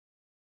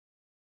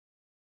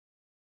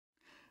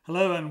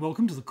Hello and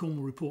welcome to the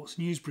Cornwall Report's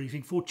news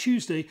briefing for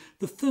Tuesday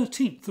the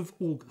 13th of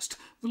August.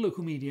 The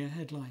local media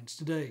headlines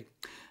today.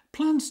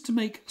 Plans to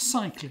make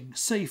cycling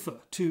safer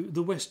to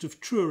the west of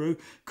Truro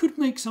could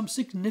make some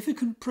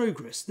significant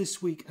progress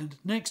this week and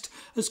next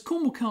as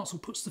Cornwall Council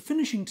puts the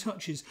finishing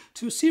touches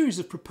to a series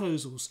of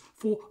proposals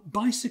for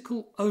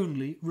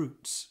bicycle-only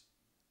routes.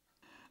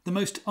 The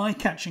most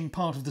eye-catching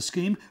part of the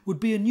scheme would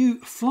be a new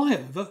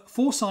flyover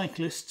for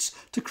cyclists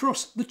to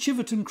cross the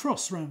Chiverton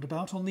Cross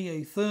roundabout on the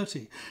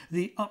A30.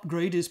 The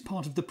upgrade is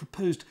part of the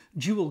proposed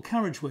dual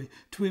carriageway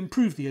to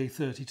improve the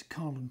A30 to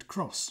Carland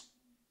Cross.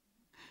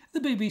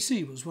 The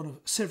BBC was one of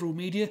several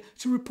media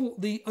to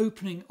report the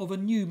opening of a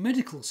new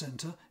medical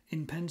centre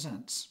in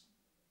Penzance.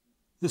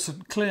 The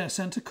St Clair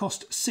Centre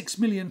cost £6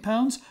 million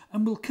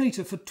and will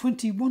cater for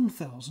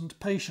 21,000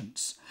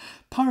 patients.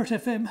 Pirate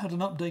FM had an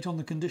update on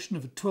the condition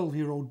of a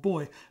 12-year-old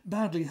boy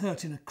badly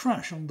hurt in a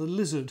crash on the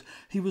Lizard.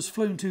 He was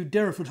flown to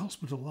Derriford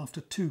Hospital after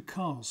two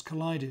cars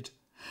collided.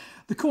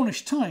 The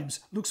Cornish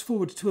Times looks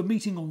forward to a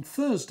meeting on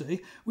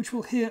Thursday which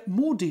will hear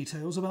more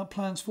details about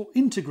plans for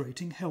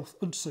integrating health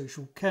and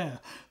social care.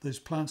 Those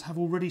plans have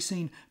already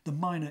seen the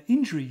minor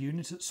injury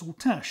unit at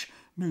Saltash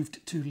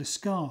moved to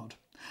Liscard.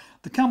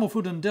 The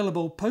Camelford and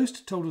Delabole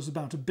Post told us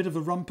about a bit of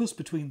a rumpus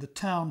between the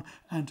town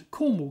and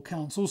Cornwall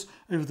councils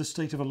over the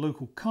state of a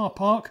local car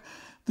park.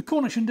 The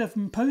Cornish and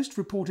Devon Post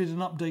reported an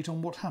update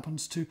on what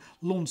happens to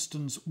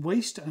Launceston's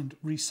waste and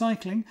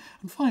recycling.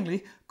 And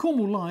finally,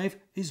 Cornwall Live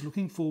is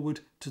looking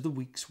forward to the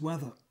week's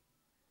weather.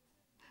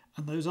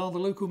 And those are the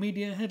local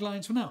media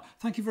headlines for now.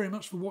 Thank you very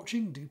much for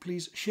watching. Do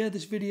please share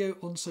this video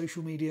on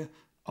social media.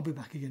 I'll be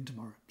back again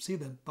tomorrow. See you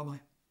then.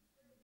 Bye-bye.